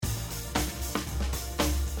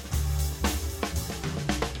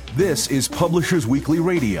This is Publishers Weekly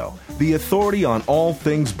Radio, the authority on all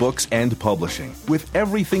things books and publishing, with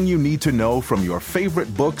everything you need to know from your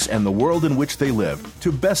favorite books and the world in which they live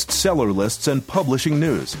to bestseller lists and publishing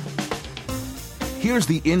news. Here's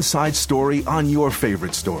the inside story on your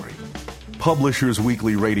favorite story. Publishers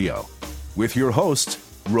Weekly Radio, with your hosts,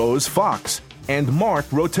 Rose Fox and Mark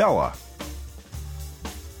Rotella.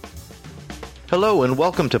 Hello and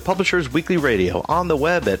welcome to Publishers Weekly Radio on the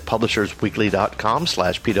web at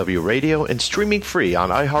publishersweekly.com/pwradio and streaming free on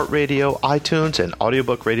iHeartRadio, iTunes, and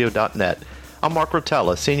audiobookradio.net. I'm Mark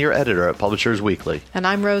Rotella, Senior Editor at Publishers Weekly. And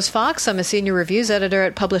I'm Rose Fox. I'm a Senior Reviews Editor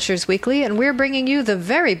at Publishers Weekly, and we're bringing you the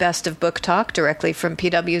very best of book talk directly from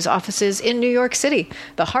PW's offices in New York City,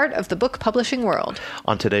 the heart of the book publishing world.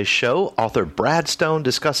 On today's show, author Brad Stone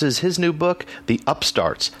discusses his new book, The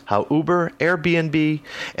Upstarts, How Uber, Airbnb,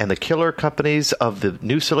 and the killer companies of the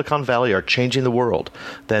new Silicon Valley are changing the world.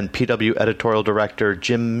 Then PW Editorial Director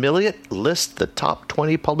Jim Milliot lists the top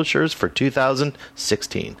 20 publishers for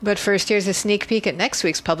 2016. But first, here's a sneak peek at next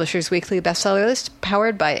week's Publishers Weekly bestseller list,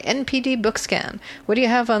 powered by NPD Bookscan. What do you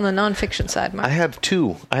have on the nonfiction side, Mark? I have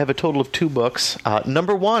two. I have a total of two books.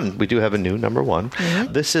 Number one, we do have a new number one.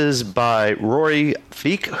 Mm-hmm. This is by Rory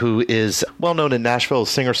Feek, who is well known in Nashville,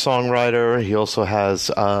 singer-songwriter. He also has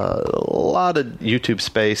a lot of YouTube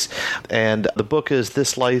space. And the book is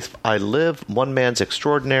This Life I Live, One Man's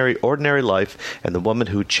Extraordinary, Ordinary Life, and the Woman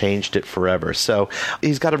Who Changed It Forever. So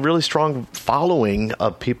he's got a really strong following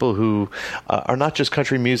of people who are not just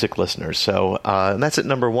country music listeners. So, and that's at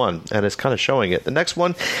number one, and it's kind of showing it. The next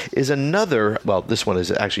one is another, well, this one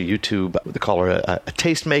is actually YouTube. They call her a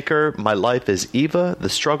tastemaker. My Life is Eva. The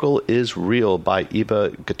Struggle is Real by Eva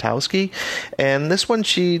Gutowski. And this one,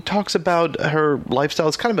 she talks about her lifestyle.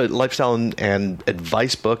 It's kind of a lifestyle and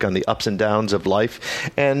advice book on the ups and downs of life.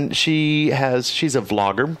 And she's a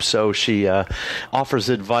vlogger, so she offers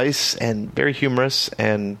advice and very humorous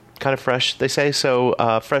and kind of fresh, they say, so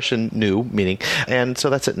fresh and new, meaning. And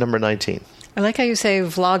so that's at number 19. I like how you say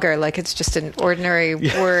vlogger, like it's just an ordinary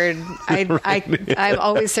word. I'm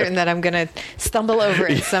always certain that I'm going to stumble over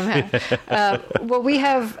it somehow. Well, we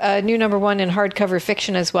have a new number one in hardcover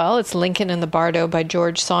fiction as well. It's Lincoln and the Bardo by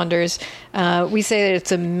George Saunders. We say that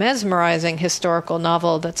it's a mesmerizing historical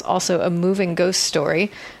novel that's also a moving ghost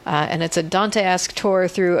story. And it's a Dante-esque tour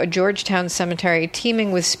through a Georgetown cemetery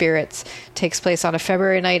teeming with spirits. Takes place on a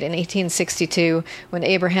February night in 1862 when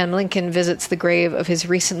Abraham Lincoln visits the grave of his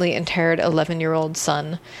recently interred 11-year-old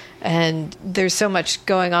son. And there's so much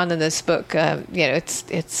going on in this book.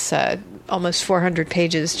 It's almost 400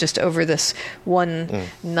 pages just over this one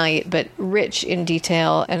night, but rich in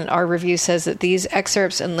detail. And our review says that these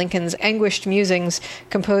excerpts and Lincoln's anguished musings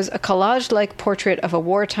compose a collage-like portrait of a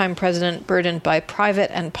wartime president burdened by private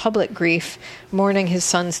and public grief, mourning his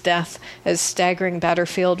son's death as staggering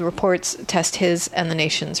battlefield reports test his and the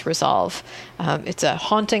nation's resolve. It's a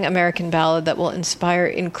haunting American ballad that will inspire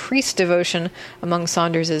increased devotion among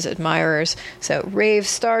Saunders' admirers. So,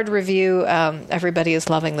 rave-starred review. Everybody is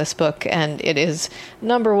loving this book, and it is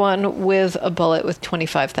number one with a bullet with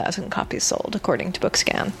 25,000 copies sold, according to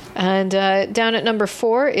Bookscan. And down at number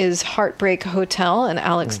 4 is Heartbreak Hotel, an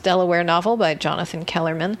Alex Delaware novel by Jonathan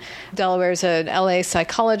Kellerman. Delaware is an LA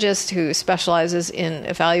psychologist who specializes in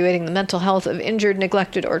evaluating the mental health of injured,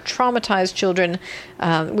 neglected, or traumatized children.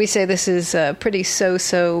 We say this is a pretty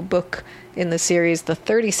so-so book in the series, the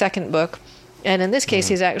 32nd book. And in this case,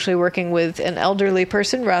 he's actually working with an elderly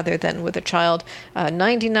person rather than with a child, a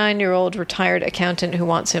 99-year-old retired accountant who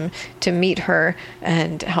wants him to meet her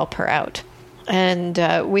and help her out. And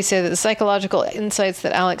we say that the psychological insights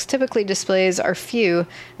that Alex typically displays are few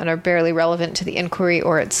and are barely relevant to the inquiry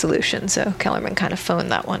or its solution. So Kellerman kind of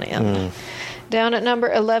phoned that one in. Down at number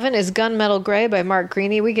 11 is Gunmetal Gray by Mark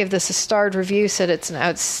Greaney. We give this a starred review, said it's an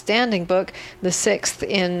outstanding book, the 6th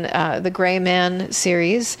in the Gray Man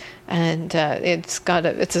series. And it's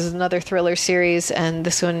another thriller series, and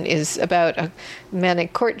this one is about a man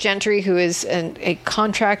named Court Gentry who is a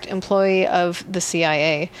contract employee of the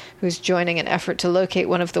CIA who's joining an effort to locate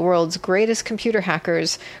one of the world's greatest computer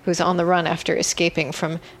hackers who's on the run after escaping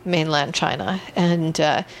from mainland China. And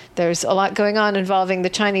there's a lot going on involving the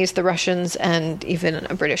Chinese, the Russians, and even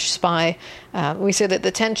a British spy. We say that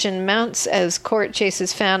the tension mounts as Court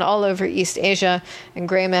chases Fan all over East Asia, and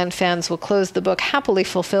Gray Man fans will close the book happily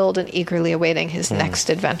fulfilled and eagerly awaiting his next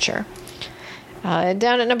adventure.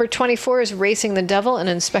 Down at number 24 is Racing the Devil, an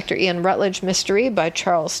Inspector Ian Rutledge mystery by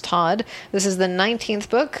Charles Todd. This is the 19th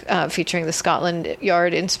book featuring the Scotland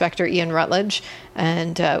Yard Inspector Ian Rutledge.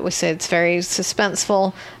 And we say it's very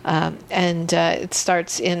suspenseful. And it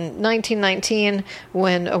starts in 1919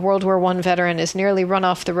 when a World War I veteran is nearly run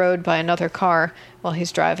off the road by another car while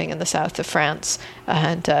he's driving in the south of France.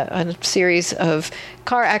 And a series of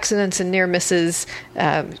car accidents and near misses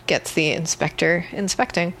gets the inspector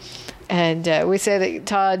inspecting. And we say that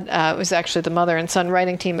Todd was actually the mother and son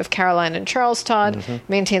writing team of Caroline and Charles Todd,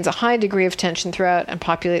 maintains a high degree of tension throughout, and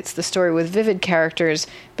populates the story with vivid characters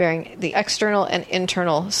bearing the external and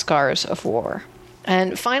internal scars of war.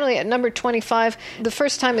 And finally, at number 25, the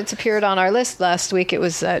first time it's appeared on our list last week, it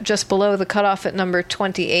was just below the cutoff at number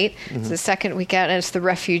 28. It's the second week out, and it's The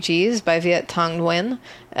Refugees by Viet Thanh Nguyen.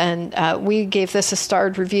 And we gave this a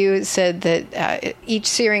starred review. It said that each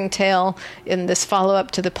searing tale in this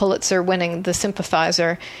follow-up to the Pulitzer-winning The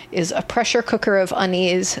Sympathizer is a pressure cooker of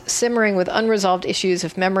unease, simmering with unresolved issues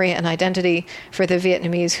of memory and identity for the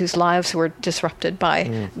Vietnamese whose lives were disrupted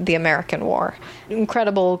by the American War.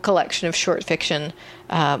 Incredible collection of short fiction.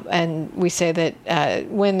 And we say that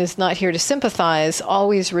Nguyen is not here to sympathize,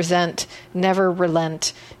 always resent, never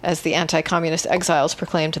relent, as the anti-communist exiles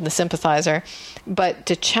proclaimed in The Sympathizer, but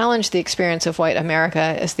to challenge the experience of white America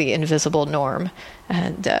as the invisible norm.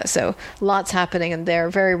 And so lots happening in there,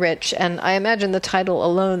 very rich. And I imagine the title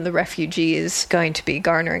alone, The Refugee, is going to be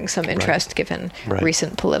garnering some interest given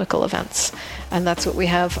recent political events. And that's what we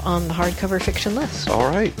have on the hardcover fiction list. All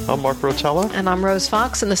right. I'm Mark Rotella. And I'm Rose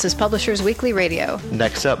Fox, and this is Publishers Weekly Radio.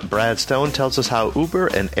 Next up, Brad Stone tells us how Uber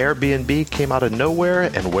and Airbnb came out of nowhere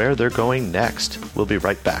and where they're going next. We'll be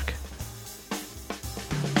right back.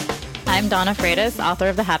 I'm Donna Freitas, author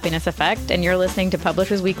of The Happiness Effect, and you're listening to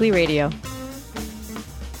Publishers Weekly Radio.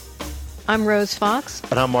 I'm Rose Fox.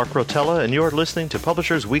 And I'm Mark Rotella, and you're listening to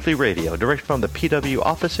Publishers Weekly Radio, direct from the PW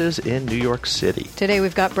offices in New York City. Today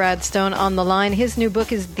we've got Brad Stone on the line. His new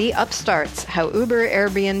book is The Upstarts, How Uber,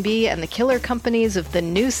 Airbnb, and the Killer Companies of the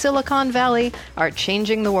New Silicon Valley Are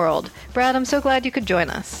Changing the World. Brad, I'm so glad you could join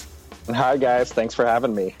us. Hi, guys. Thanks for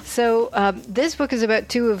having me. So this book is about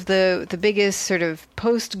two of the biggest sort of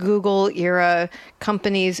post-Google era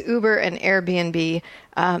companies, Uber and Airbnb.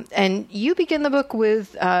 And you begin the book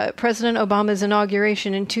with President Obama's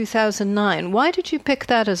inauguration in 2009. Why did you pick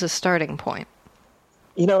that as a starting point?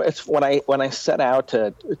 You know, it's when I set out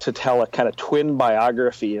to tell a kind of twin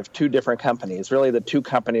biography of two different companies, really the two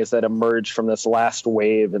companies that emerged from this last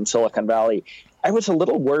wave in Silicon Valley, I was a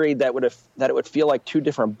little worried that it would feel like two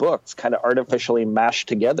different books kind of artificially mashed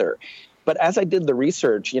together. But as I did the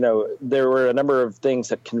research, you know, there were a number of things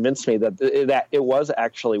that convinced me that it was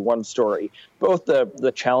actually one story. Both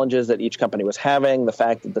the challenges that each company was having, the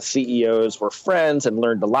fact that the CEOs were friends and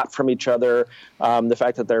learned a lot from each other, the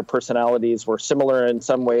fact that their personalities were similar in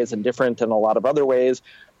some ways and different in a lot of other ways.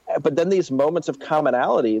 But then these moments of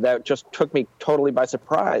commonality that just took me totally by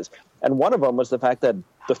surprise. And one of them was the fact that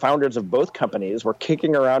the founders of both companies were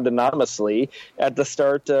kicking around anonymously at the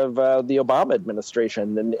start of the Obama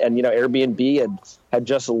administration. And you know, Airbnb had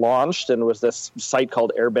just launched and was this site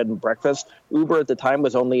called Airbed and Breakfast. Uber at the time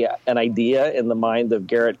was only an idea in the mind of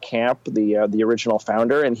Garrett Camp, the original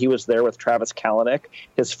founder, and he was there with Travis Kalanick,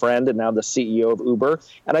 his friend, and now the CEO of Uber.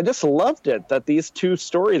 And I just loved it that these two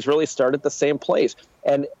stories really start at the same place.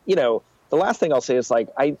 And, you know, the last thing I'll say is, like,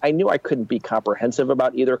 I knew I couldn't be comprehensive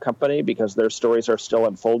about either company because their stories are still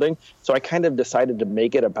unfolding. So I kind of decided to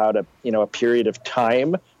make it about a period of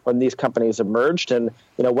time when these companies emerged. And,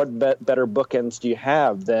 you know, what better bookends do you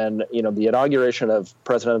have than, you know, the inauguration of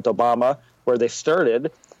President Obama, where they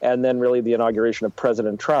started, and then really the inauguration of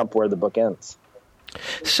President Trump, where the book ends.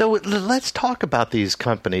 So let's talk about these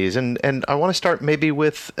companies. And I want to start maybe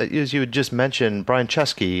with, as you had just mentioned, Brian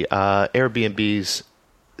Chesky, Airbnb's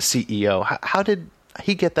CEO. How did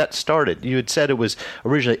he get that started? You had said it was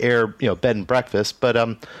originally bed and breakfast, but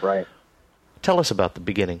right. Tell us about the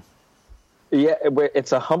beginning. Yeah,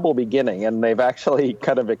 it's a humble beginning, and they've actually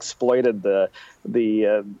kind of exploited the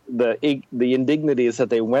indignities that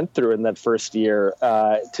they went through in that first year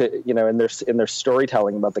in their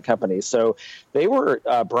storytelling about the company. So they were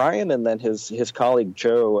Brian and then his colleague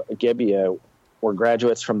Joe Gebbia were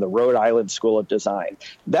graduates from the Rhode Island School of Design.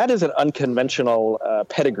 That is an unconventional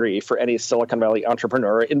pedigree for any Silicon Valley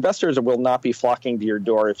entrepreneur. Investors will not be flocking to your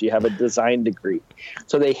door if you have a design degree.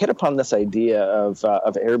 So they hit upon this idea of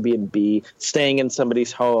Airbnb, staying in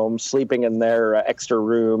somebody's home, sleeping in their extra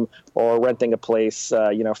room, or renting a place,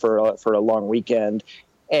 for a long weekend.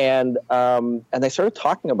 And they started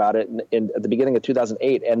talking about it at the beginning of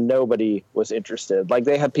 2008, and nobody was interested. Like,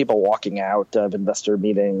 they had people walking out of investor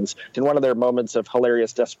meetings. In one of their moments of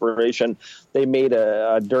hilarious desperation, they made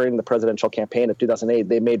during the presidential campaign of 2008,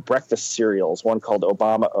 they made breakfast cereals, one called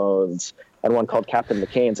Obama Owns and one called Captain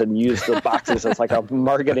McCain's, and used the boxes as like a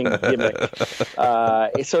marketing gimmick.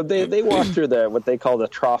 So they walked through what they call the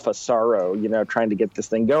trough of sorrow, trying to get this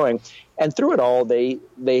thing going. And through it all, they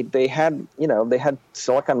had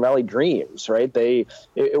Silicon Valley dreams, right? There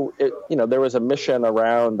was a mission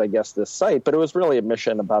around, I guess, this site, but it was really a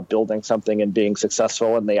mission about building something and being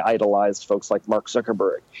successful. And they idolized folks like Mark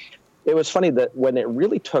Zuckerberg. It was funny that when it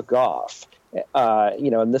really took off,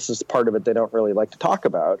 and this is part of it they don't really like to talk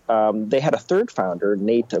about. They had a third founder,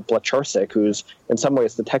 Nate Blacharsek, who's in some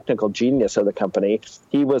ways the technical genius of the company.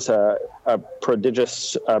 He was a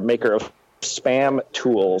prodigious maker of spam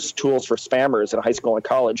tools for spammers in high school and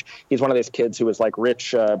college. He's one of those kids who was like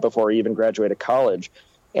rich before he even graduated college.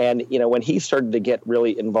 And, when he started to get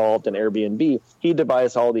really involved in Airbnb, he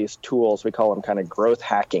devised all these tools. We call them kind of growth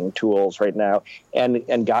hacking tools right now, and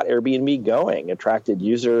got Airbnb going, attracted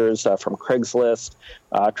users from Craigslist,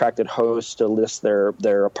 attracted hosts to list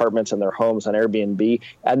their apartments and their homes on Airbnb.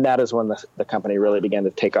 And that is when the company really began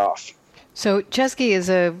to take off. So Chesky is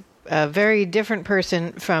a very different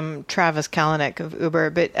person from Travis Kalanick of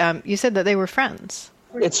Uber, but you said that they were friends.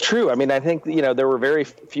 It's true. I mean, I think, there were very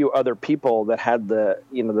few other people that had the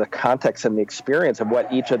context and the experience of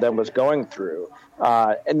what each of them was going through.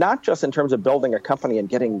 And not just in terms of building a company and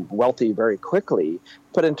getting wealthy very quickly,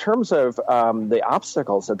 but in terms of the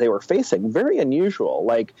obstacles that they were facing, very unusual.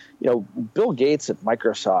 Like, Bill Gates at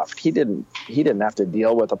Microsoft, he didn't have to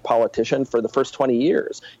deal with a politician for the first 20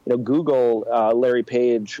 years. Google, Larry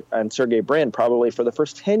Page and Sergey Brin probably for the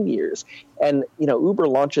first 10 years. And, Uber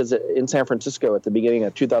launches in San Francisco at the beginning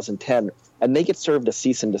of 2010, and they get served a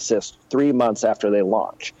cease and desist 3 months after they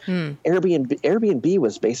launch. Airbnb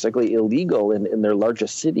was basically illegal in their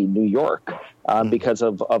largest city, New York, because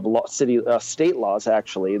of state laws,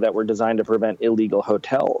 actually, that were designed to prevent illegal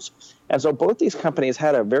hotels. And so both these companies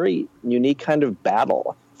had a very unique kind of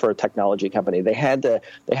battle for a technology company. They had to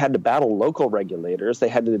battle local regulators. They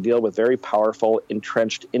had to deal with very powerful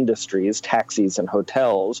entrenched industries, taxis and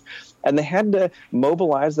hotels, and they had to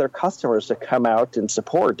mobilize their customers to come out in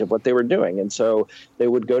support of what they were doing. And so they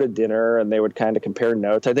would go to dinner and they would kind of compare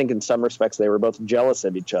notes. I think in some respects they were both jealous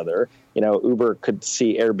of each other. Uber could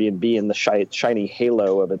see Airbnb in the shiny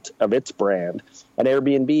halo of its brand, and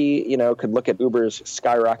Airbnb, could look at Uber's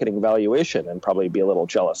skyrocketing valuation and probably be a little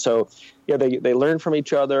jealous. So, they learned from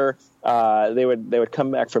each other. They would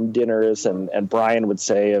come back from dinners, and Brian would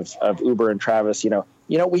say of Uber and Travis,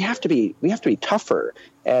 we have to be tougher.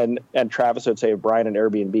 And Travis would say of Brian and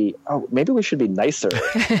Airbnb, oh, maybe we should be nicer.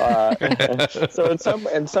 So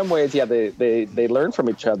in some ways, yeah, they learn from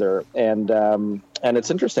each other, and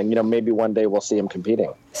it's interesting. Maybe one day we'll see them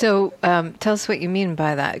competing. So tell us what you mean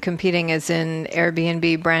by that. Competing as in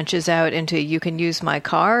Airbnb branches out into you can use my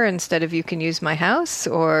car instead of you can use my house,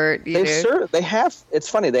 or they have. It's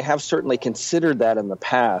funny. They have certainly considered that in the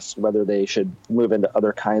past, whether they should move into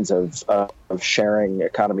other kinds of sharing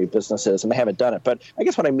economy businesses, and they haven't done it. But I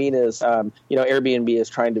guess what I mean is, Airbnb is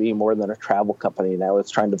trying to be more than a travel company now.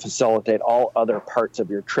 It's trying to facilitate all other parts of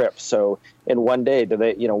your trip. So in one day, do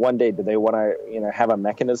they want to, have a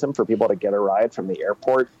mechanism for people to get a ride from the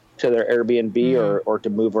airport to their Airbnb or to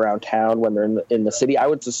move around town when they're in the city? I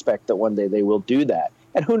would suspect that one day they will do that.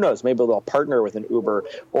 And who knows, maybe they'll partner with an Uber,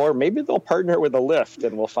 or maybe they'll partner with a Lyft,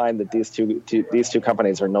 and we'll find that these two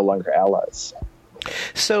companies are no longer allies.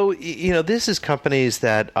 So, this is companies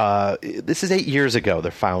that, this is 8 years ago,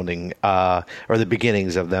 their founding, or the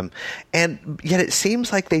beginnings of them. And yet it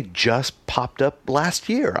seems like they just popped up last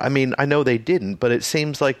year. I mean, I know they didn't, but it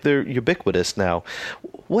seems like they're ubiquitous now.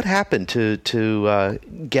 What happened to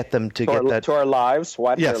get them to get that? To our lives?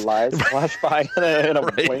 Watch yes. our lives flash by in a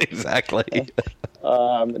right, blink. Exactly.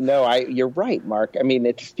 No, you're right, Mark. I mean,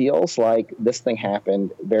 it feels like this thing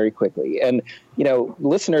happened very quickly. And,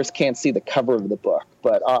 listeners can't see the cover of the book,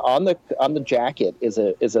 but on the jacket is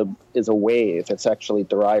a wave. It's actually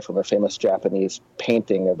derived from a famous Japanese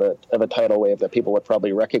painting of a tidal wave that people would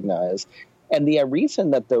probably recognize. And the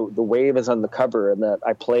reason that the wave is on the cover and that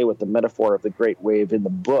I play with the metaphor of the great wave in the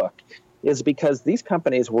book is because these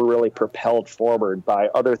companies were really propelled forward by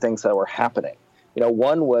other things that were happening.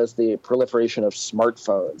 One was the proliferation of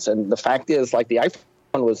smartphones. And the fact is, like, the iPhone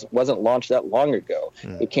wasn't launched that long ago.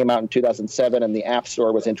 It came out in 2007, and the App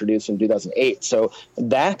Store was introduced in 2008. So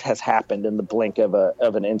that has happened in the blink of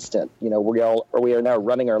an instant. We are now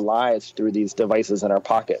running our lives through these devices in our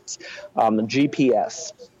pockets.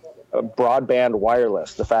 GPS. broadband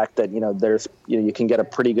wireless, the fact that there's you can get a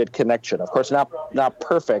pretty good connection, of course not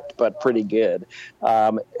perfect but pretty good.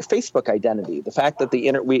 Facebook identity, the fact that the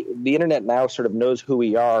internet now sort of knows who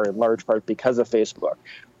we are in large part because of Facebook.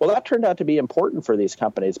 Well, that turned out to be important for these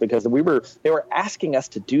companies because they were asking us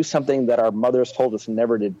to do something that our mothers told us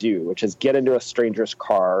never to do, which is get into a stranger's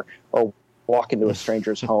car or walk into a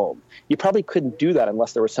stranger's home. You probably couldn't do that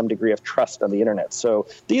unless there was some degree of trust on the internet. So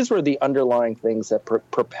these were the underlying things that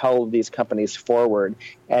propelled these companies forward.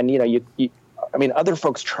 And other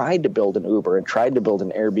folks tried to build an Uber and tried to build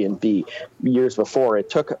an Airbnb years before. It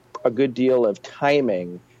took a good deal of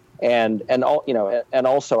timing and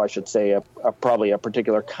also I should say probably a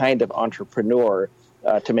particular kind of entrepreneur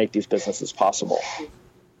to make these businesses possible.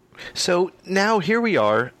 So now here we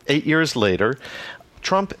are, 8 years later.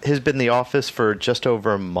 Trump has been in the office for just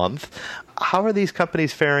over a month. How are these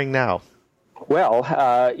companies faring now? Well,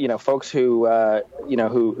 folks who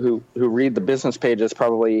read the business pages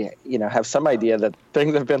probably, have some idea that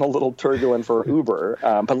things have been a little turbulent for Uber.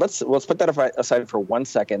 But let's put that aside for 1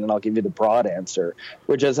 second, and I'll give you the broad answer,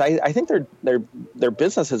 which is I think their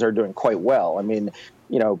businesses are doing quite well. I mean,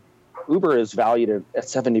 Uber is valued at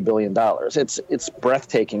 $70 billion. It's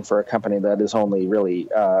breathtaking for a company that is only really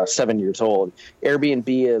 7 years old. Airbnb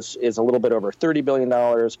is a little bit over $30 billion.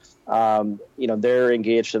 They're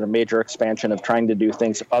engaged in a major expansion of trying to do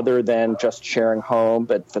things other than just sharing home,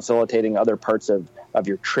 but facilitating other parts of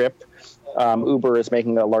your trip. Uber is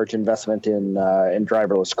making a large investment in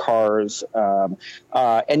driverless cars,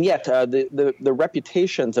 and yet the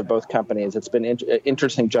reputations of both companies, it's been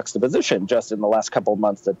interesting juxtaposition just in the last couple of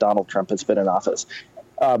months that Donald Trump has been in office.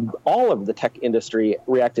 All of the tech industry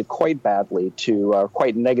reacted quite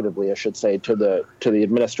negatively, I should say, to the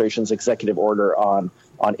administration's executive order on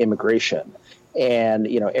immigration. And,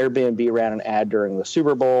 Airbnb ran an ad during the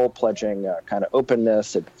Super Bowl pledging kind of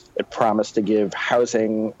openness. It promised to give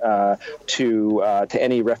housing to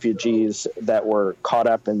any refugees that were caught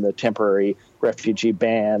up in the temporary refugee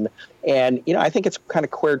ban. And, I think it's kind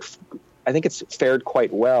of fared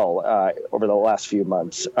quite well over the last few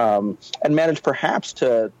months, and managed perhaps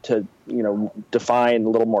to define a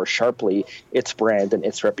little more sharply its brand and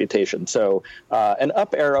its reputation. So an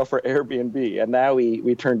up arrow for Airbnb, and now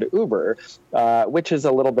we turn to Uber, which is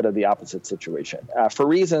a little bit of the opposite situation for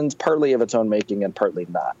reasons partly of its own making and partly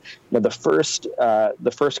not. The first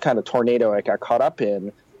kind of tornado I got caught up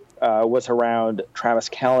in was around Travis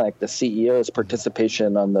Kalanick, the CEO's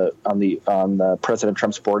participation on the President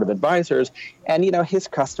Trump's board of advisors, and his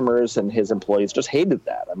customers and his employees just hated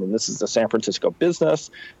that. I mean, this is a San Francisco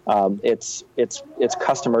business. Its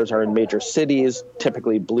customers are in major cities,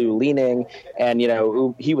 typically blue leaning, and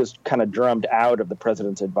he was kind of drummed out of the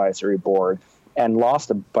president's advisory board and lost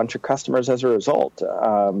a bunch of customers as a result.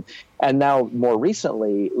 And now, more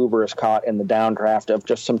recently, Uber is caught in the downdraft of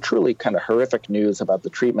just some truly kind of horrific news about the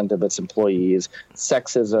treatment of its employees,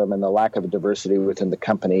 sexism, and the lack of diversity within the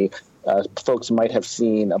company. Folks might have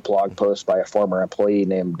seen a blog post by a former employee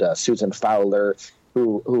named Susan Fowler,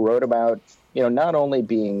 who wrote about not only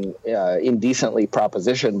being indecently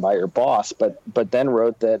propositioned by her boss, but then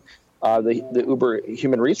wrote that the Uber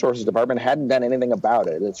Human Resources Department hadn't done anything about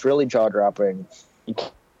it. It's really jaw-dropping. You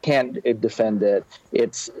can't defend it.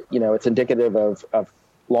 It's indicative of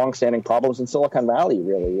longstanding problems in Silicon Valley,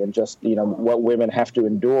 really, and just what women have to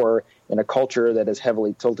endure in a culture that is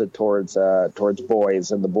heavily tilted towards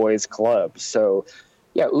boys and the boys' clubs. So,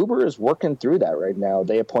 yeah, Uber is working through that right now.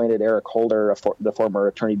 They appointed Eric Holder, the former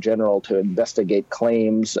Attorney General, to investigate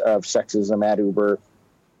claims of sexism at Uber.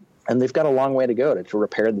 And they've got a long way to go to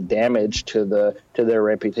repair the damage to their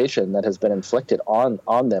reputation that has been inflicted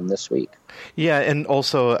on them this week. Yeah, and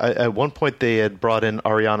also at one point they had brought in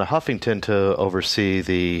Arianna Huffington to oversee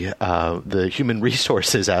the human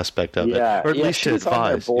resources aspect of it, or at least to advise. She's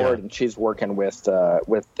on their board, and she's working with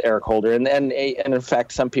Eric Holder, and in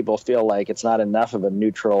fact, some people feel like it's not enough of a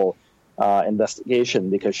neutral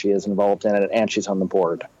investigation because she is involved in it and she's on the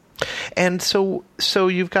board. And so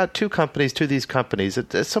you've got two of these companies.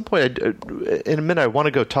 At some point, in a minute, I want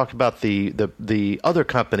to go talk about the other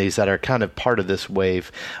companies that are kind of part of this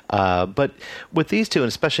wave. But with these two, and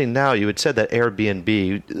especially now, you had said that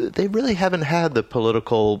Airbnb, they really haven't had the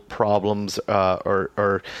political problems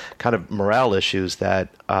or kind of morale issues that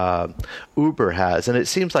Uber has. And it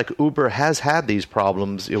seems like Uber has had these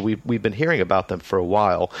problems. We've been hearing about them for a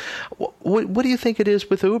while. What do you think it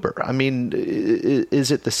is with Uber? I mean,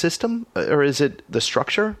 is it the system, or is it the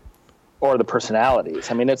structure, or the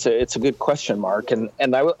personalities? I mean, it's a good question, Mark. And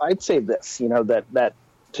I'd say this, that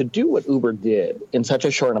to do what Uber did in such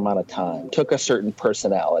a short amount of time took a certain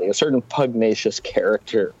personality, a certain pugnacious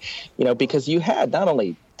character, because you had not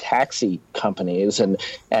only taxi companies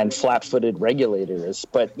and flat-footed regulators.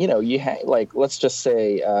 But, you have, like, let's just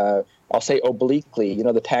say, I'll say obliquely,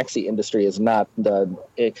 the taxi industry is not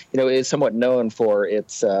is somewhat known for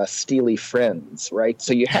its steely friends, right?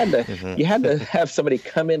 So you had to have somebody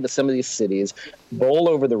come into some of these cities, bowl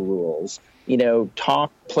over the rules,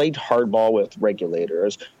 played hardball with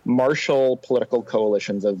regulators, marshal political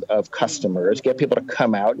coalitions of customers, get people to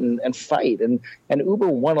come out and fight. And Uber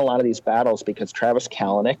won a lot of these battles because Travis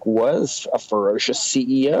Kalanick was a ferocious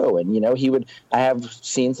CEO. And, I have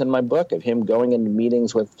scenes in my book of him going into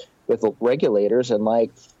meetings with regulators and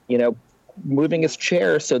moving his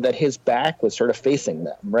chair so that his back was sort of facing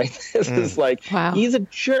them, right? This is like, wow. He's a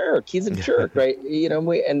jerk, right?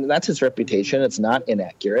 And that's his reputation. It's not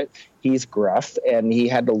inaccurate. He's gruff, and he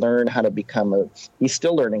had to learn how to he's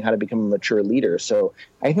still learning how to become a mature leader. So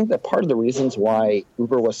I think that part of the reasons why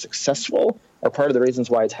Uber was successful are part of the reasons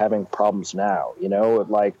why it's having problems now,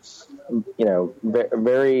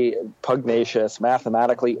 very pugnacious,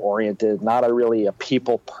 mathematically oriented, not really a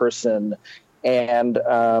people person. And,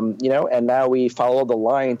 and now we follow the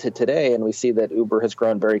line to today, and we see that Uber has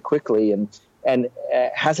grown very quickly and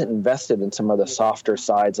hasn't invested in some of the softer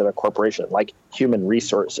sides of a corporation, like human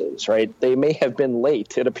resources, right? They may have been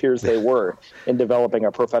late, it appears they were, in developing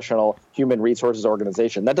a professional human resources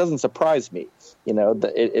organization. That doesn't surprise me.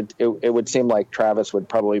 It would seem like Travis would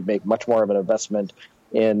probably make much more of an investment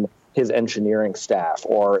in his engineering staff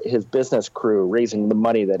or his business crew raising the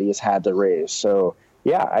money that he has had to raise. So,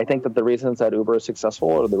 yeah, I think that the reasons that Uber is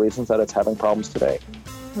successful are the reasons that it's having problems today.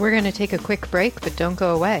 We're going to take a quick break, but don't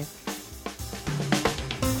go away.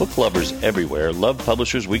 Book lovers everywhere love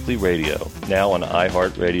Publishers Weekly Radio, now on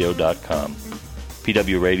iHeartRadio.com.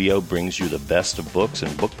 PW Radio brings you the best of books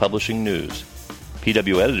and book publishing news.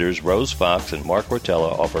 PW editors Rose Fox and Mark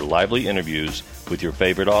Rotella offer lively interviews with your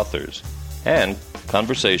favorite authors and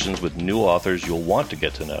conversations with new authors you'll want to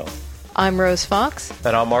get to know. I'm Rose Fox.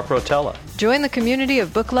 And I'm Mark Rotella. Join the community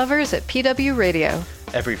of book lovers at PW Radio.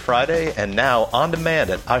 Every Friday and now on demand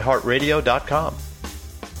at iHeartRadio.com.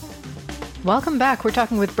 Welcome back. We're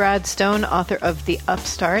talking with Brad Stone, author of The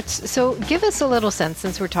Upstarts. So give us a little sense,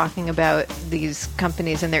 since we're talking about these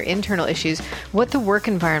companies and their internal issues, what the work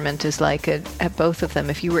environment is like at both of them,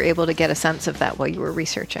 if you were able to get a sense of that while you were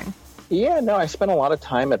researching. Yeah, no, I spent a lot of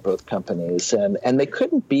time at both companies, and they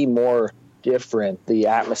couldn't be more different, the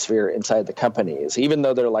atmosphere inside the companies. Even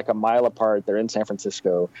though they're like a mile apart, they're in San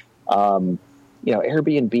Francisco.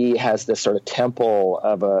 Airbnb has this sort of temple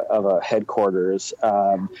of a headquarters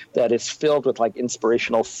that is filled with like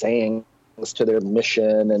inspirational sayings to their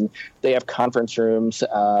mission, and they have conference rooms,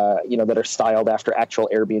 that are styled after actual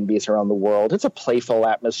Airbnbs around the world. It's a playful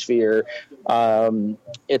atmosphere.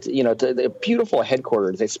 It's a beautiful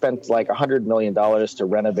headquarters. They spent like $100 million to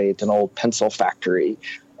renovate an old pencil factory.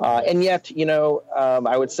 And yet,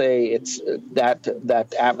 I would say it's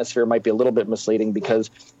that atmosphere might be a little bit misleading because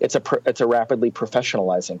it's a rapidly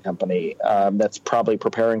professionalizing company that's probably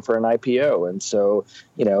preparing for an IPO. And so,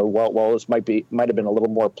 while this might have been a little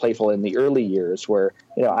more playful in the early years, where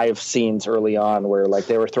I have scenes early on where like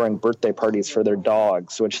they were throwing birthday parties for their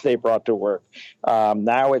dogs, which they brought to work.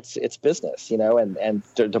 Now it's business, and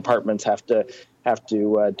departments have to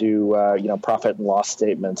do profit and loss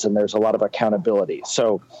statements, and there's a lot of accountability.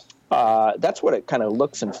 So that's what it kind of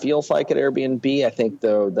looks and feels like at Airbnb. I think,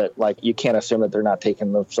 though, that like you can't assume that they're not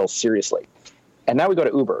taking themselves seriously. And now we go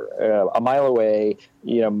to Uber, a mile away,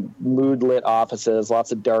 mood-lit offices,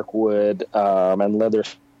 lots of dark wood and leather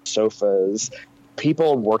sofas,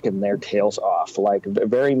 people working their tails off, like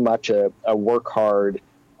very much a work hard,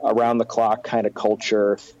 around-the-clock kind of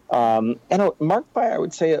culture, and marked by, I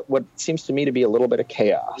would say, what seems to me to be a little bit of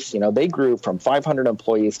chaos. They grew from 500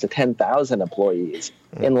 employees to 10,000 employees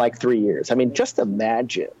in like 3 years. I mean, just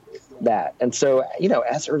imagine that. And so,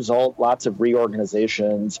 as a result, lots of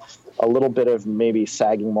reorganizations, a little bit of maybe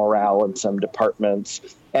sagging morale in some departments,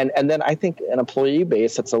 and then I think an employee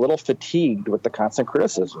base that's a little fatigued with the constant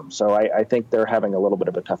criticism. So I think they're having a little bit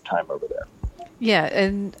of a tough time over there. Yeah,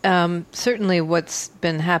 and certainly what's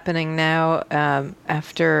been happening now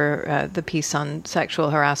after the piece on sexual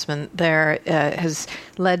harassment there has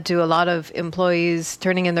led to a lot of employees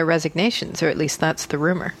turning in their resignations, or at least that's the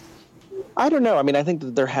rumor. I don't know. I mean, I think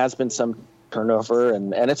that there has been some turnover,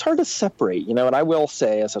 and it's hard to separate, and I will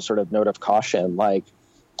say as a sort of note of caution, like,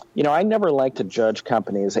 I never like to judge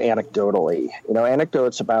companies anecdotally.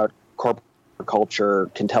 Anecdotes about corporate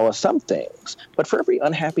culture can tell us some things, but for every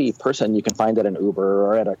unhappy person you can find at an Uber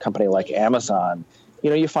or at a company like Amazon,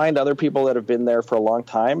 you find other people that have been there for a long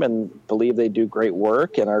time and believe they do great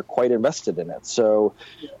work and are quite invested in it. So,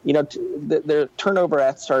 their turnover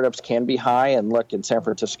at startups can be high. And look, in San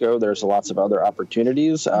Francisco, there's lots of other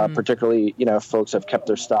opportunities, particularly, if folks have kept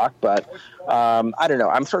their stock. But I don't know.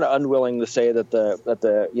 I'm sort of unwilling to say that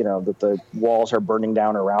the walls are burning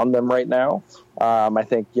down around them right now. I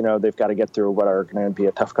think, they've got to get through what are going to be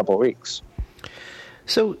a tough couple of weeks.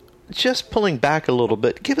 So just pulling back a little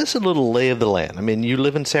bit, give us a little lay of the land. I mean, you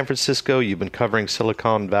live in San Francisco. You've been covering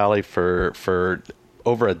Silicon Valley for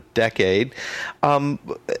over a decade.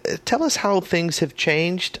 Tell us how things have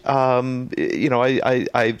changed. I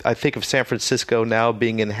think of San Francisco now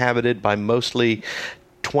being inhabited by mostly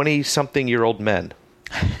 20-something-year-old men.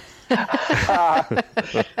 That's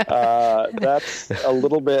a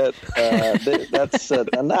little bit. That's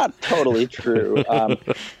not totally true.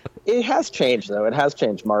 It has changed, though. It has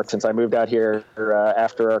changed, Mark, since I moved out here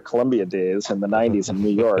after our Columbia days in the '90s in New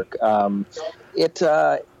York. But it's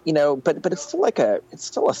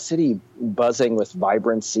still a city buzzing with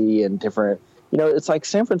vibrancy and different. It's like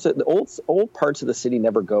San Francisco. The old parts of the city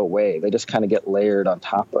never go away. They just kind of get layered on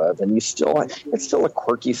top of, and it's still a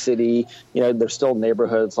quirky city. There's still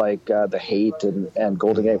neighborhoods like the Haight and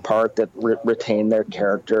Golden Gate Park that retain their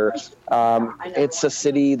character. It's a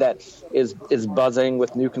city that is buzzing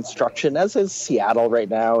with new construction, as is Seattle right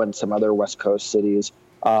now and some other West Coast cities.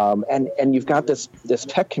 And you've got this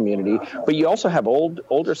tech community, but you also have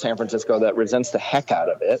older San Francisco that resents the heck out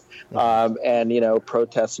of it, and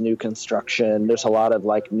protests new construction. There's a lot of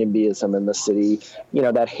like NIMBYism in the city,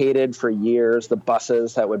 that hated for years the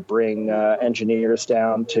buses that would bring engineers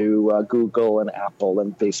down to Google and Apple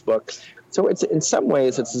and Facebook. So it's in some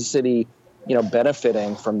ways it's a city,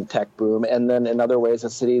 benefiting from the tech boom, and then in other ways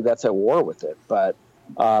a city that's at war with it. But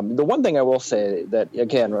the one thing I will say that,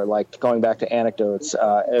 again, we're like going back to anecdotes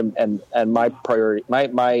and my priority,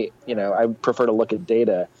 I prefer to look at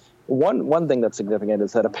data. One thing that's significant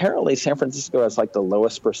is that apparently San Francisco has like the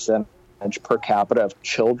lowest percentage per capita of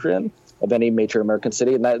children of any major American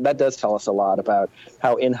city. And that does tell us a lot about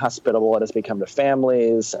how inhospitable it has become to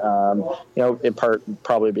families, in part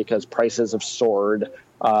probably because prices have soared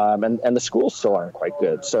and the schools still aren't quite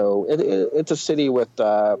good. So it's a city with,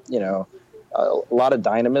 a lot of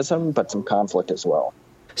dynamism, but some conflict as well.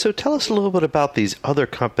 So tell us a little bit about these other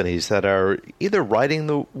companies that are either riding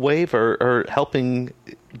the wave or helping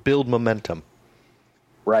build momentum.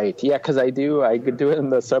 Right. Yeah, because I could do it in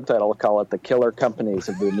the subtitle. I'll call it the killer companies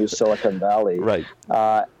of the new Silicon Valley. Right.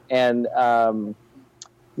 I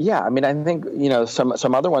think,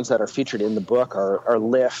 some other ones that are featured in the book are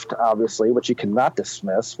Lyft, obviously, which you cannot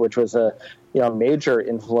dismiss, which was a major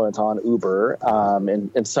influence on Uber,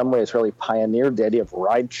 in some ways really pioneered the idea of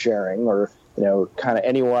ride sharing, or, kind of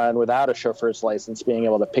anyone without a chauffeur's license being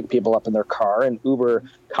able to pick people up in their car. And Uber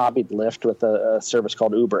copied Lyft with a service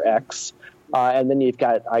called UberX. And then you've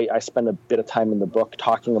got, I spend a bit of time in the book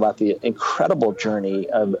talking about the incredible journey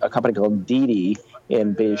of a company called Didi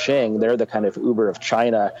in Beijing. They're the kind of Uber of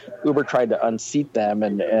China. Uber tried to unseat them,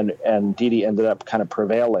 and Didi ended up kind of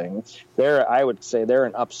prevailing. I would say they're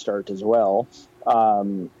an upstart as well.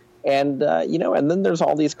 And then there's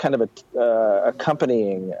all these kind of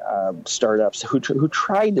accompanying startups who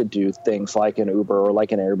tried to do things like an Uber or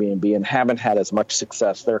like an Airbnb and haven't had as much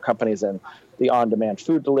success. There are companies in the on-demand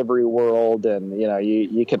food delivery world, and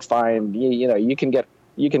you could find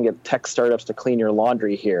you can get tech startups to clean your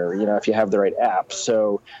laundry here, if you have the right app.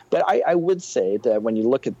 So, but I would say that when you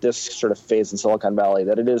look at this sort of phase in Silicon Valley,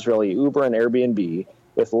 that it is really Uber and Airbnb,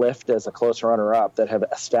 with Lyft as a close runner-up, that have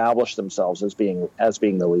established themselves as being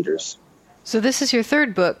the leaders. So this is your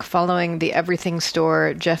third book, following the everything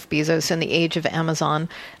store, Jeff Bezos and the Age of Amazon.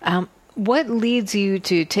 What leads you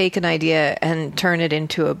to take an idea and turn it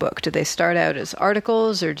into a book? Do they start out as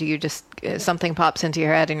articles, or do you just something pops into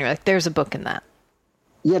your head and you're like, there's a book in that?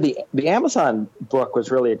 Yeah, the Amazon book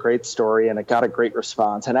was really a great story, and it got a great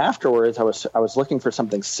response. And afterwards, I was looking for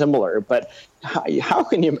something similar. But how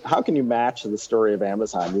can you match the story of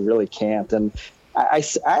Amazon? You really can't. And I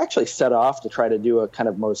actually set off to try to do a kind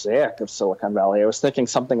of mosaic of Silicon Valley. I was thinking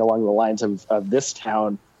something along the lines of This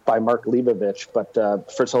Town by Mark Leibovich, but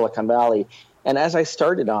for Silicon Valley. And as I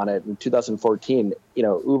started on it in 2014,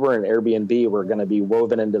 Uber and Airbnb were going to be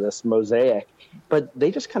woven into this mosaic, but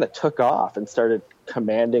they just kind of took off and started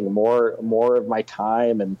commanding more of my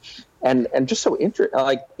time, and just so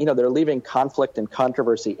they're leaving conflict and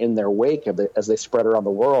controversy in their wake as they spread around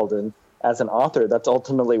the world. And as an author, that's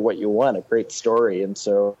ultimately what you want, a great story. And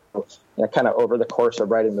so, kind of over the course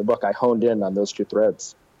of writing the book, I honed in on those two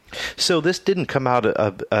threads. So this didn't come out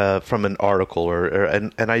from an article,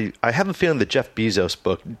 and I have a feeling the Jeff Bezos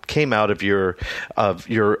book came out of your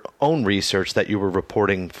own research that you were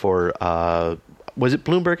reporting for. Was it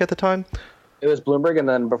Bloomberg at the time? It was Bloomberg, and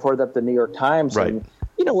then before that, the New York Times. Right. And,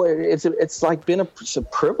 it's like been a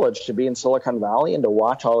privilege to be in Silicon Valley and to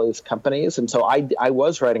watch all these companies. And so I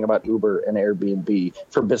was writing about Uber and Airbnb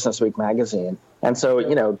for Business Week magazine. And so,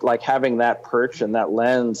 like having that perch and that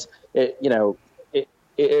lens, it's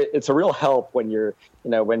a real help when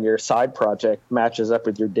when your side project matches up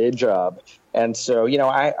with your day job. And so,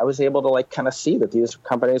 I was able to like kind of see that these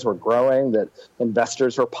companies were growing, that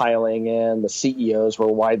investors were piling in, the CEOs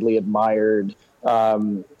were widely admired. I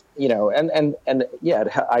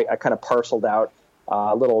kind of parceled out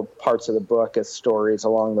little parts of the book as stories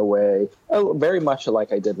along the way, very much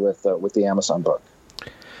like I did with the Amazon book.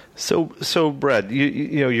 So Brad,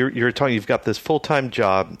 you're talking. You've got this full-time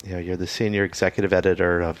job. You're the senior executive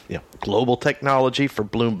editor of global technology for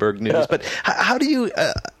Bloomberg News. But how do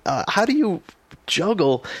you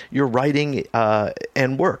juggle your writing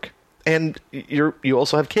and work? And you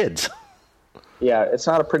also have kids. Yeah, it's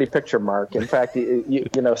not a pretty picture, Mark. In fact,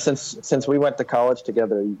 since we went to college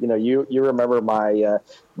together, you remember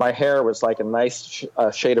my hair was like a nice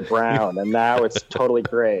shade of brown, and now it's totally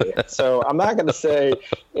gray. So I'm not going to say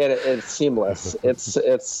it's seamless. It's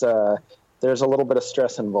there's a little bit of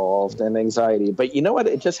stress involved and anxiety, but you know what?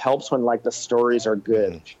 It just helps when like the stories are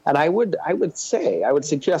good. And I would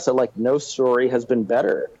suggest that like no story has been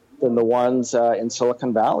better than the ones in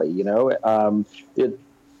Silicon Valley.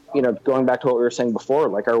 Going back to what we were saying before,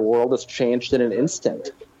 like our world has changed in an instant,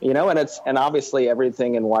 and obviously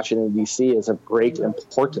everything in Washington, D.C. is of great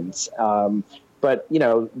importance. But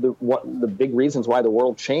the big reasons why the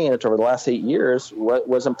world changed over the last 8 years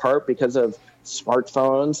was in part because of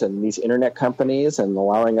smartphones and these internet companies and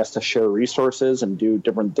allowing us to share resources and do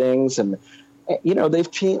different things. And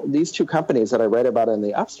they've changed. These two companies that I read about in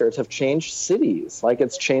the upstarts have changed cities. Like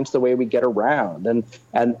it's changed the way we get around, and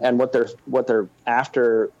what they're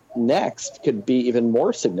after next could be even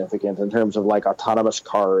more significant in terms of like autonomous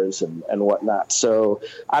cars and whatnot. So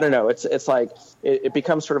I don't know. It's like it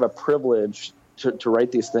becomes sort of a privilege to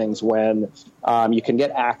write these things when you can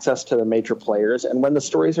get access to the major players and when the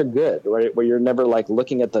stories are good, right? Where you're never like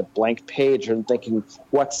looking at the blank page and thinking,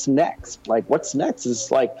 what's next? Like what's next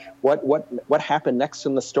is like what happened next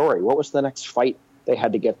in the story? What was the next fight they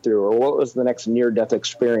had to get through, or what was the next near-death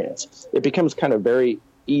experience? It becomes kind of very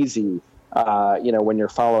easy when you're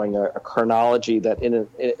following a chronology that in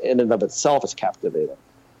and of itself is captivating.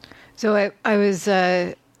 So I was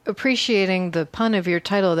appreciating the pun of your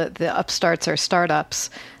title that the upstarts are startups.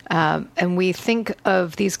 And we think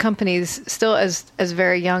of these companies still as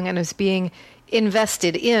very young and as being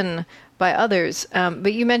invested in by others.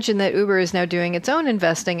 But you mentioned that Uber is now doing its own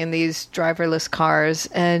investing in these driverless cars.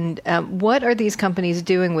 And what are these companies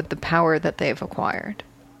doing with the power that they've acquired?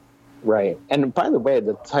 Right. And by the way,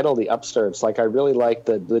 the title, The Upstarts, like I really like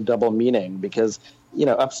the double meaning because,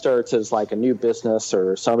 upstarts is like a new business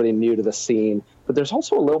or somebody new to the scene, but there's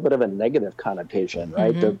also a little bit of a negative connotation,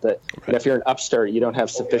 right? Mm-hmm. If you're an upstart, you don't have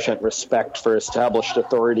sufficient respect for established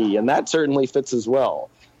authority. And that certainly fits as well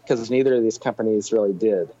because neither of these companies really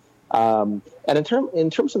did. And in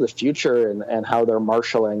terms of the future and how they're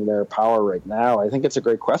marshaling their power right now, I think it's a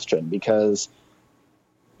great question because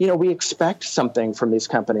we expect something from these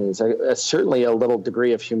companies, certainly a little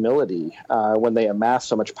degree of humility when they amass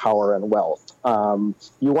so much power and wealth.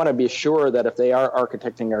 You want to be sure that if they are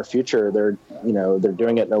architecting our future, they're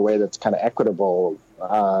doing it in a way that's kind of equitable.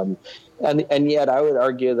 And yet I would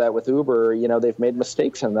argue that with Uber, they've made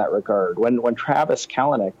mistakes in that regard. When Travis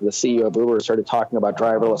Kalanick, the CEO of Uber, started talking about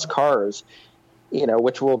driverless cars,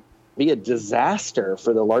 which will be a disaster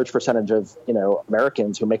for the large percentage of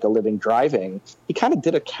Americans who make a living driving, he kind of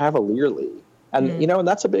did it cavalierly, and and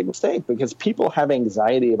that's a big mistake because people have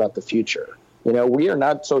anxiety about the future. We are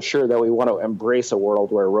not so sure that we want to embrace a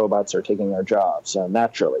world where robots are taking our jobs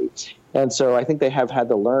naturally, and so I think they have had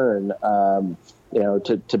to learn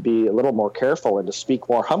to be a little more careful and to speak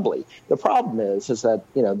more humbly. The problem is that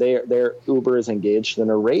their Uber is engaged in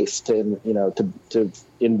a race to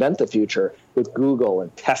invent the future with Google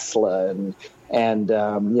and Tesla and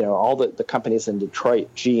all the companies in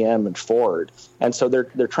Detroit, GM and Ford, and so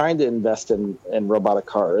they're trying to invest in robotic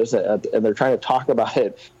cars and they're trying to talk about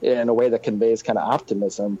it in a way that conveys kind of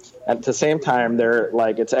optimism. And at the same time, they're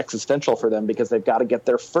like it's existential for them because they've got to get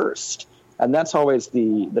there first. And that's always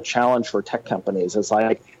the challenge for tech companies. It's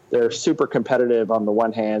like they're super competitive on the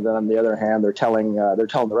one hand, and on the other hand, they're telling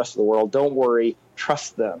the rest of the world, "Don't worry,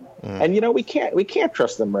 trust them." And we can't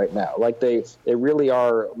trust them right now. Like they really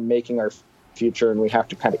are making our future, and we have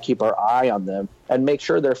to kind of keep our eye on them and make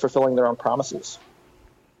sure they're fulfilling their own promises.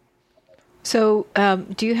 So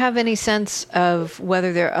do you have any sense of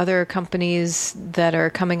whether there are other companies that are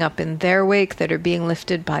coming up in their wake that are being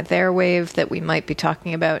lifted by their wave that we might be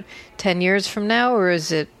talking about 10 years from now, or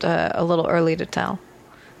is it a little early to tell?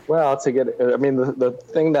 Well, it's a good. I mean, the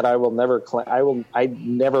thing that I will never claim. I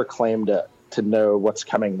never claim to know what's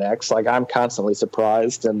coming next. Like, I'm constantly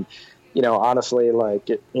surprised, and honestly,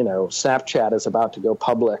 Snapchat is about to go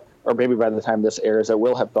public, or maybe by the time this airs, it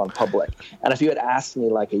will have gone public. And if you had asked me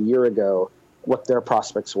like a year ago what their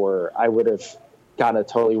prospects were, I would have gotten it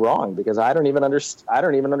totally wrong, because I don't even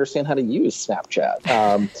understand how to use Snapchat.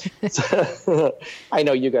 I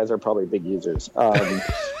know you guys are probably big users,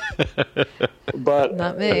 but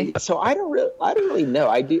not me. So I don't really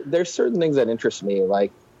know. There's certain things that interest me,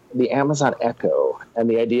 like the Amazon Echo, and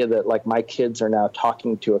the idea that like my kids are now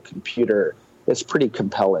talking to a computer is pretty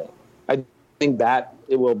compelling. I think that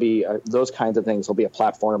it will be those kinds of things will be a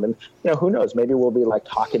platform, and who knows, maybe we'll be like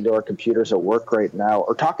talking to our computers at work right now,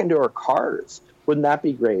 or talking to our cars. Wouldn't that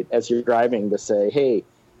be great as you're driving to say, hey,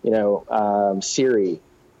 Siri,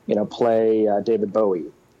 play David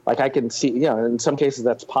Bowie? Like, I can see, in some cases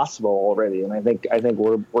that's possible already, and I think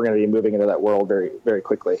we're going to be moving into that world very, very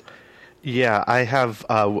quickly. Yeah, I have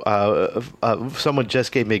someone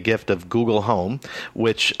just gave me a gift of Google Home,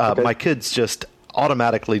 which my kids just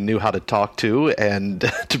automatically knew how to talk to and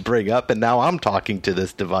to bring up, and now I'm talking to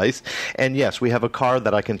this device. And yes, we have a car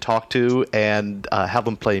that I can talk to and have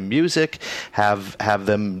them play music, have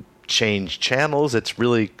them change channels. It's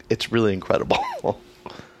really incredible.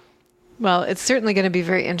 Well, it's certainly going to be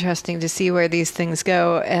very interesting to see where these things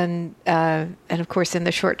go, and of course, in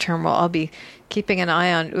the short term, we'll all be keeping an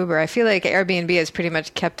eye on Uber. I feel like Airbnb has pretty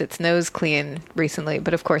much kept its nose clean recently,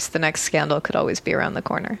 but of course, the next scandal could always be around the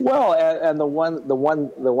corner. Well, and the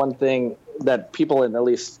one thing that people in at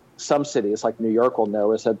least some cities like New York will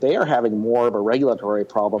know is that they are having more of a regulatory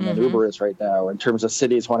problem than Uber is right now, in terms of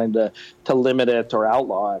cities wanting to limit it or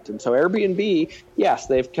outlaw it. And so Airbnb, yes,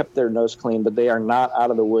 they've kept their nose clean, but they are not out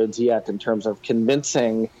of the woods yet in terms of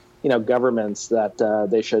convincing governments that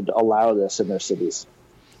they should allow this in their cities.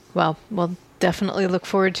 Well, we'll definitely look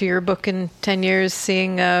forward to your book in 10 years,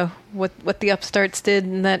 seeing what the upstarts did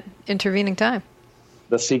in that intervening time.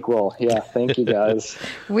 The sequel. Yeah, thank you, guys.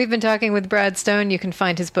 We've been talking with Brad Stone. You can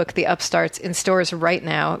find his book, The Upstarts, in stores right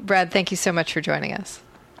now. Brad, thank you so much for joining us.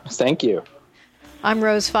 Thank you. I'm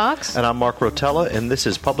Rose Fox. And I'm Mark Rotella, and this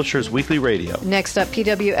is Publishers Weekly Radio. Next up,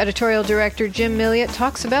 PW editorial director Jim Milliot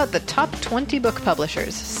talks about the top 20 book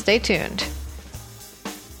publishers. Stay tuned.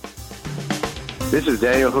 This is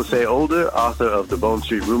Daniel Jose Older, author of the Bone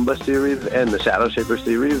Street Roomba series and the Shadow Shaper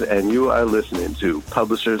series, and you are listening to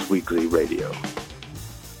Publishers Weekly Radio.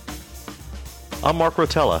 I'm Mark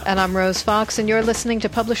Rotella. And I'm Rose Fox, and you're listening to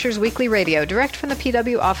Publishers Weekly Radio, direct from the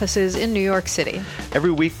PW offices in New York City. Every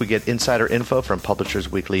week we get insider info from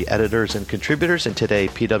Publishers Weekly editors and contributors, and today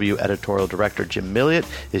PW editorial director Jim Milliot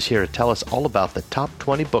is here to tell us all about the top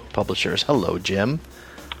 20 book publishers. Hello, Jim.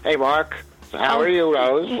 Hey, Mark. How are you,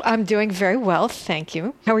 Rose? I'm doing very well, thank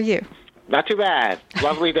you. How are you? Not too bad.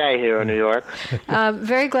 Lovely day here in New York.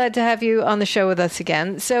 Very glad to have you on the show with us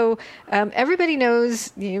again. So everybody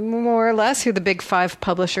knows more or less who the big five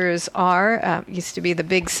publishers are. Used to be the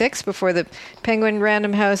big six before the Penguin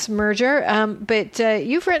Random House merger. But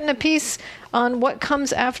you've written a piece on what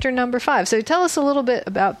comes after number five. So tell us a little bit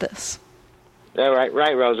about this. Yeah,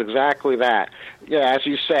 right, Rose. Exactly that. Yeah, as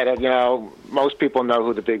you said, most people know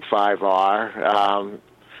who the big five are.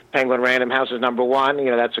 Penguin Random House is number one.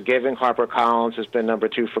 That's a given. HarperCollins has been number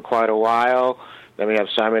two for quite a while. Then we have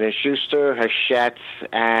Simon & Schuster, Hachette,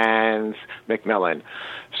 and Macmillan.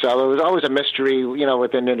 So there was always a mystery,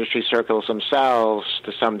 within industry circles themselves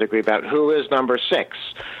to some degree about who is number six.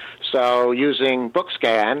 So using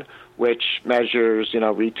BookScan, which measures,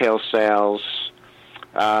 retail sales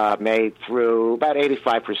made through about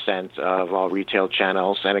 85% of all retail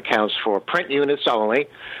channels and accounts for print units only,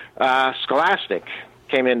 Scholastic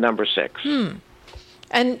came in number six.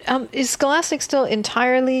 And is Scholastic still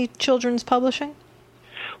entirely children's publishing?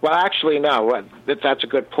 Well, actually, no. That's a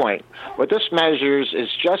good point. What this measures is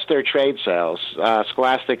just their trade sales.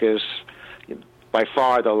 Scholastic is by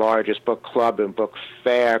far the largest book club and book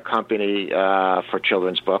fair company for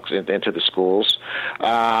children's books into the schools.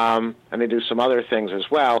 And they do some other things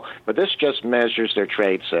as well. But this just measures their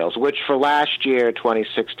trade sales, which for last year,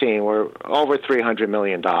 2016, were over $300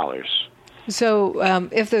 million. So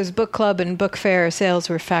if those book club and book fair sales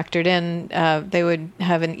were factored in, they would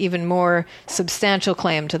have an even more substantial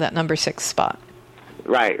claim to that number six spot.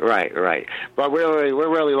 Right. But we're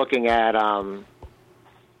really looking at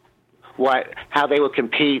how they would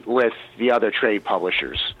compete with the other trade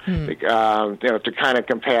publishers, to kind of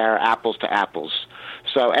compare apples to apples.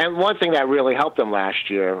 So, and one thing that really helped them last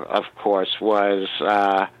year, of course, was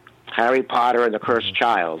Harry Potter and the Cursed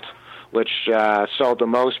Child, which sold the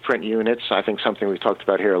most print units. I think something we talked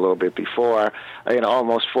about here a little bit before.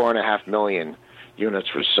 Almost 4.5 million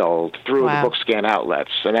units were sold through the BookScan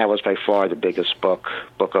outlets, and that was by far the biggest book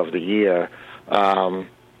of the year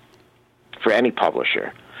for any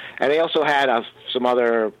publisher. And they also had some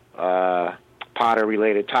other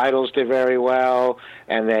Potter-related titles did very well,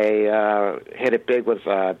 and they hit it big with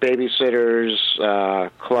Babysitters,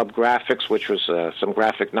 Club Graphics, which was some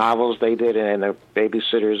graphic novels they did in the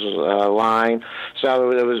Babysitters line.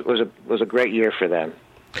 So it was a great year for them.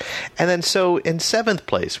 And then, so in 7th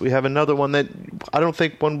place, we have another one that I don't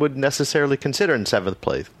think one would necessarily consider in 7th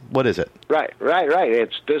place. What is it? Right.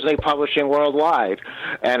 It's Disney Publishing Worldwide.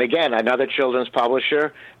 And again, another children's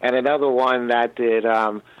publisher, and another one that did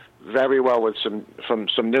very well with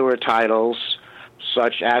some newer titles,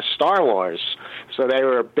 such as Star Wars. So they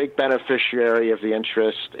were a big beneficiary of the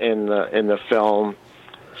interest in the film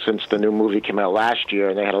since the new movie came out last year,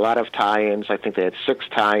 and they had a lot of tie-ins. I think they had 6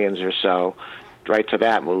 tie-ins or so right to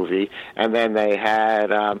that movie. And then they had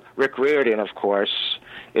Rick Riordan, of course,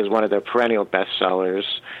 is one of their perennial bestsellers,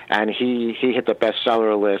 and he hit the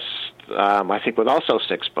bestseller list, I think, with also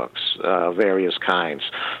 6 books of various kinds.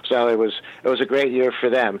 So it was a great year for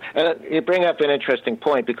them. And you bring up an interesting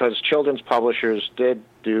point, because children's publishers did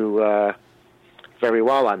do very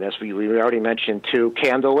well on this. We already mentioned 2.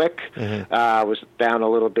 Candlewick was down a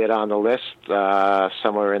little bit on the list,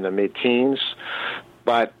 somewhere in the mid-teens.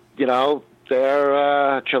 But,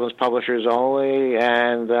 they're children's publishers only,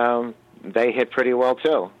 and they hit pretty well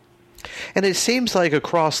too. And it seems like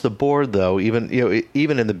across the board, though, even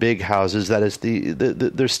in the big houses, that is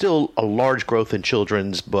there's still a large growth in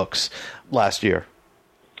children's books last year.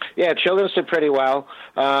 Yeah, children's did pretty well,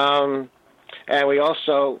 and we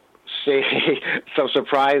also see some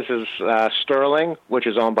surprises. Sterling, which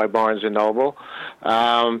is owned by Barnes and Noble,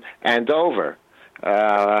 and Dover,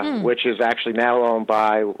 which is actually now owned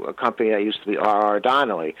by a company that used to be R.R.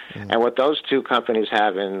 Donnelley. And what those 2 companies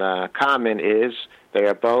have in common is they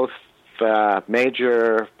are both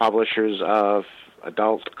major publishers of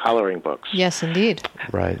adult coloring books. Yes, indeed.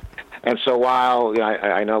 Right. And so while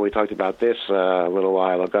I know we talked about this a little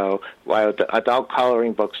while ago, while the adult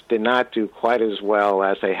coloring books did not do quite as well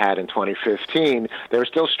as they had in 2015, they were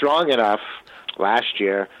still strong enough last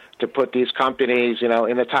year to put these companies, in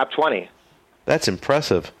the top 20. That's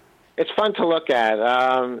impressive. It's fun to look at.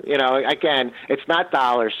 Again, it's not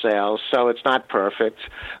dollar sales, so it's not perfect.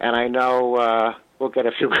 And I know we'll get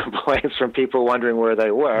a few complaints from people wondering where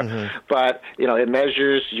they were. But, it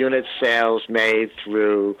measures unit sales made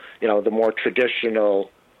through, the more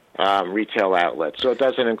traditional retail outlets. So it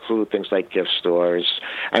doesn't include things like gift stores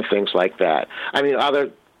and things like that. I mean,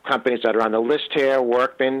 other companies that are on the list here,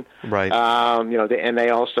 Workman, right? And they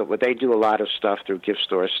also, but they do a lot of stuff through gift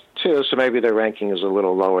stores too. So maybe their ranking is a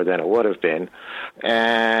little lower than it would have been.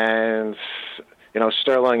 And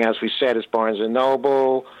Sterling, as we said, is Barnes and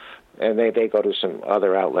Noble, and they go to some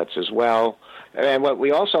other outlets as well. And what we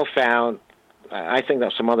also found, I think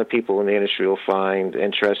that some other people in the industry will find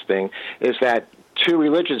interesting, is that 2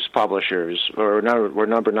 religious publishers were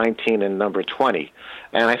number 19 and number 20.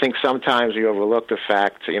 And I think sometimes you overlook the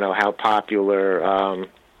fact, how popular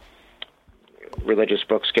religious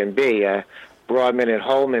books can be. Broadman and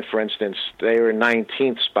Holman, for instance, they were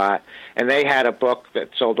 19th spot, and they had a book that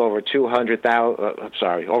sold over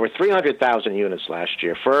 300,000 units last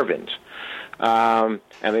year, Fervent. And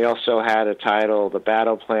they also had a title, The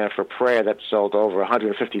Battle Plan for Prayer, that sold over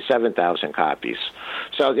 157,000 copies.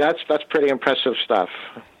 So that's pretty impressive stuff.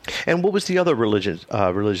 And what was the other religious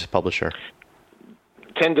publisher?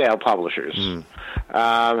 Tyndale Publishers.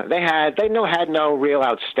 They had no real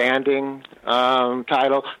outstanding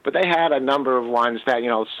title, but they had a number of ones that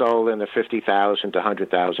sold in the $50,000 to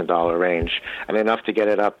 $100,000 range, and enough to get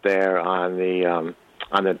it up there on the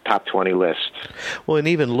top 20 list. Well, and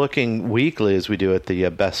even looking weekly, as we do at the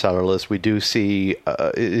bestseller list, we do see,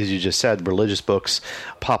 as you just said, religious books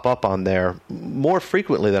pop up on there more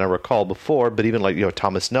frequently than I recall before. But even like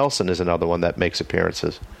Thomas Nelson is another one that makes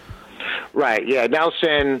appearances. Right. Yeah.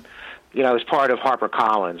 Nelson, is part of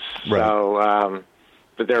HarperCollins. Right. So,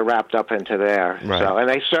 but they're wrapped up into there. Right. So, and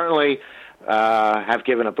they certainly have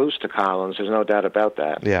given a boost to Collins. There's no doubt about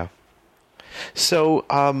that. Yeah. So,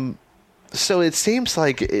 so it seems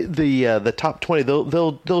like the top 20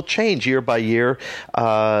 they'll change year by year,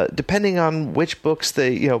 depending on which books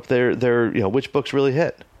which books really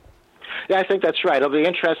hit. Yeah, I think that's right. It'll be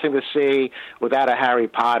interesting to see, without a Harry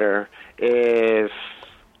Potter, if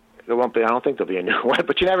there won't be. I don't think there'll be a new one,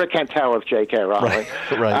 but you never can tell with J.K. Rowling.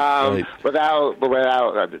 Right. Without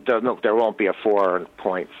there won't be a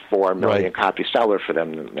 4.4 million copy seller for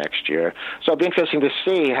them next year. So it'll be interesting to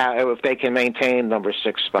see if they can maintain number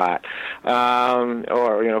 6 spot,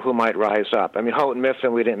 or who might rise up. I mean, Houghton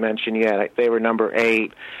Mifflin we didn't mention yet. They were number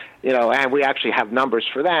 8. And we actually have numbers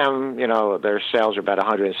for them. Their sales are about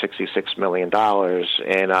 $166 million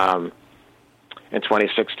in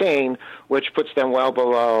 2016, which puts them well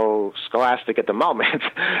below Scholastic at the moment.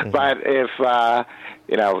 But if,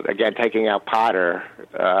 again, taking out Potter,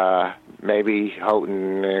 maybe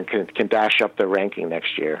Houghton can dash up the ranking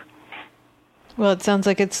next year. Well, it sounds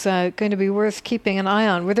like it's going to be worth keeping an eye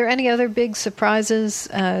on. Were there any other big surprises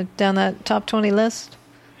down that top 20 list?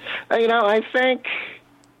 I think...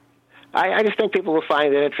 I just think people will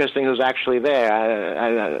find it interesting who's actually there.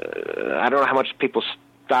 I don't know how much people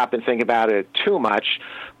stop and think about it too much,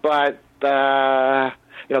 but Kensington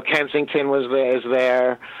is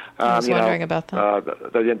there. I was wondering about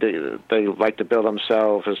that. They like to bill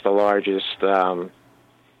themselves as the largest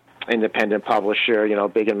independent publisher,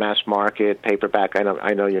 big in mass market, paperback.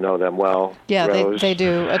 I know you know them well. Yeah, Rose. they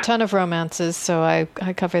do a ton of romances, so I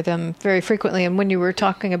cover them very frequently. And when you were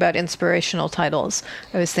talking about inspirational titles,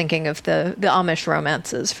 I was thinking of the Amish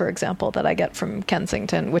romances, for example, that I get from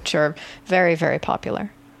Kensington, which are very, very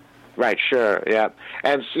popular. Right, sure, yeah.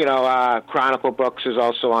 And, Chronicle Books is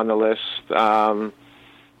also on the list,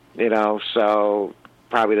 so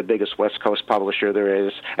probably the biggest West Coast publisher there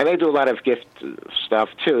is. And they do a lot of gift stuff,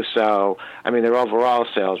 too, so, their overall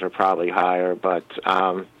sales are probably higher, but,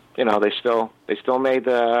 they still made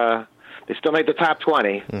the top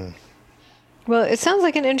 20. Mm. Well, it sounds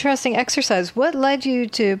like an interesting exercise. What led you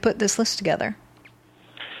to put this list together?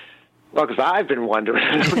 Well, because I've been wondering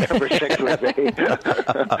who number 6 would be.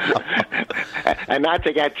 And not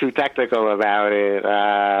to get too technical about it,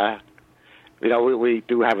 we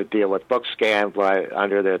do have a deal with BookScan, but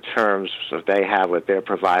under the terms that they have with their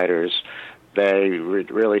providers, they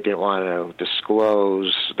really didn't want to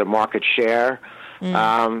disclose the market share.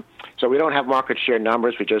 So we don't have market share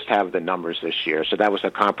numbers. We just have the numbers this year. So that was the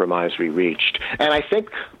compromise we reached. And I think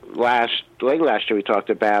late last year we talked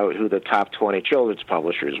about who the top 20 children's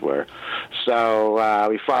publishers were. So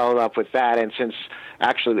we followed up with that. And since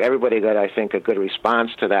actually everybody got, I think, a good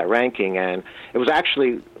response to that ranking, and it was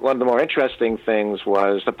actually one of the more interesting things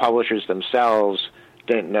was the publishers themselves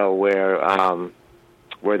didn't know where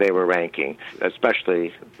they were ranking,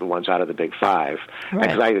 especially the ones out of the big 5. Right.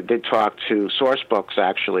 Because I did talk to Sourcebooks,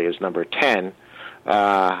 actually, as number 10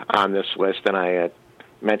 on this list, and I had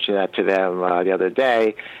mentioned that to them the other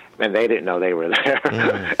day, and they didn't know they were there.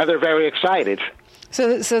 And they're very excited.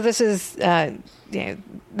 So this is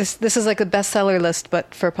this is like a bestseller list,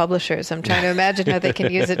 but for publishers. I'm trying to imagine how they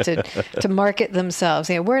can use it to market themselves.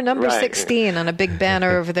 We're number 16 on a big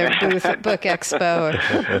banner over their booth at Book Expo.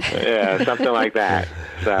 Yeah, something like that.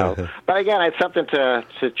 So, but again, it's something to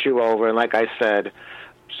chew over. And like I said,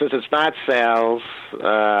 since it's not sales,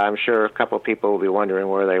 I'm sure a couple of people will be wondering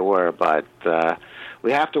where they were. But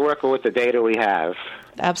we have to work with the data we have.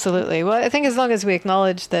 Absolutely. Well, I think as long as we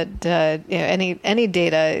acknowledge that any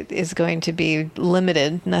data is going to be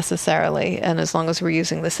limited necessarily, and as long as we're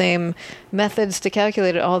using the same methods to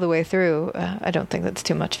calculate it all the way through, I don't think that's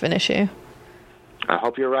too much of an issue. I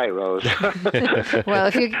hope you're right, Rose. Well,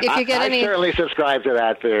 if you get any, I certainly subscribe to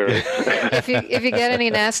that theory. if you get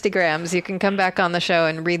any nastygrams, you can come back on the show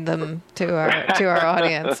and read them to our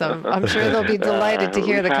audience. I'm sure they'll be delighted to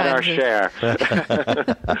hear the kinds our share.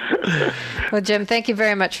 Well, Jim, thank you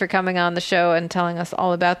very much for coming on the show and telling us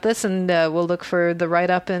all about this, and we'll look for the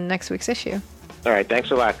write-up in next week's issue. All right,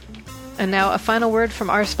 thanks a lot. And now a final word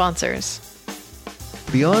from our sponsors.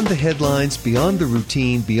 Beyond the headlines, beyond the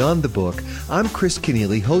routine, beyond the book, I'm Chris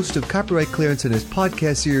Kenneally, host of Copyright Clearance and his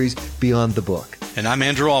podcast series, Beyond the Book. And I'm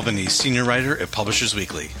Andrew Albany, senior writer at Publishers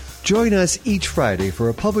Weekly. Join us each Friday for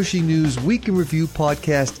a Publishing News Week in Review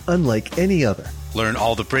podcast unlike any other. Learn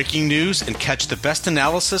all the breaking news and catch the best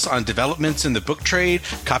analysis on developments in the book trade,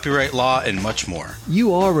 copyright law, and much more.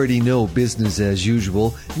 You already know business as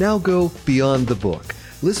usual. Now go beyond the book.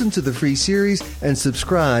 Listen to the free series and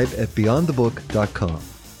subscribe at beyondthebook.com.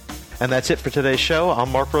 And that's it for today's show.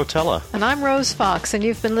 I'm Mark Rotella. And I'm Rose Fox, and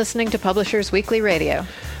you've been listening to Publishers Weekly Radio.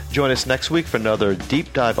 Join us next week for another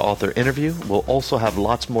deep dive author interview. We'll also have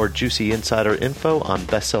lots more juicy insider info on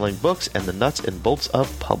best-selling books and the nuts and bolts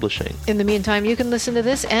of publishing. In the meantime, you can listen to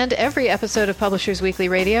this and every episode of Publishers Weekly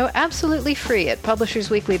Radio absolutely free at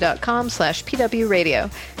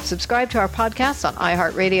publishersweekly.com/pwradio. Subscribe to our podcast on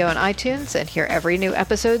iHeartRadio and iTunes and hear every new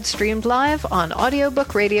episode streamed live on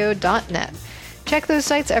audiobookradio.net. Check those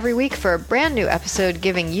sites every week for a brand new episode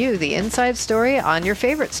giving you the inside story on your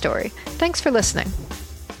favorite story. Thanks for listening.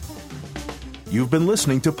 You've been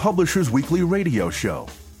listening to Publishers Weekly Radio Show.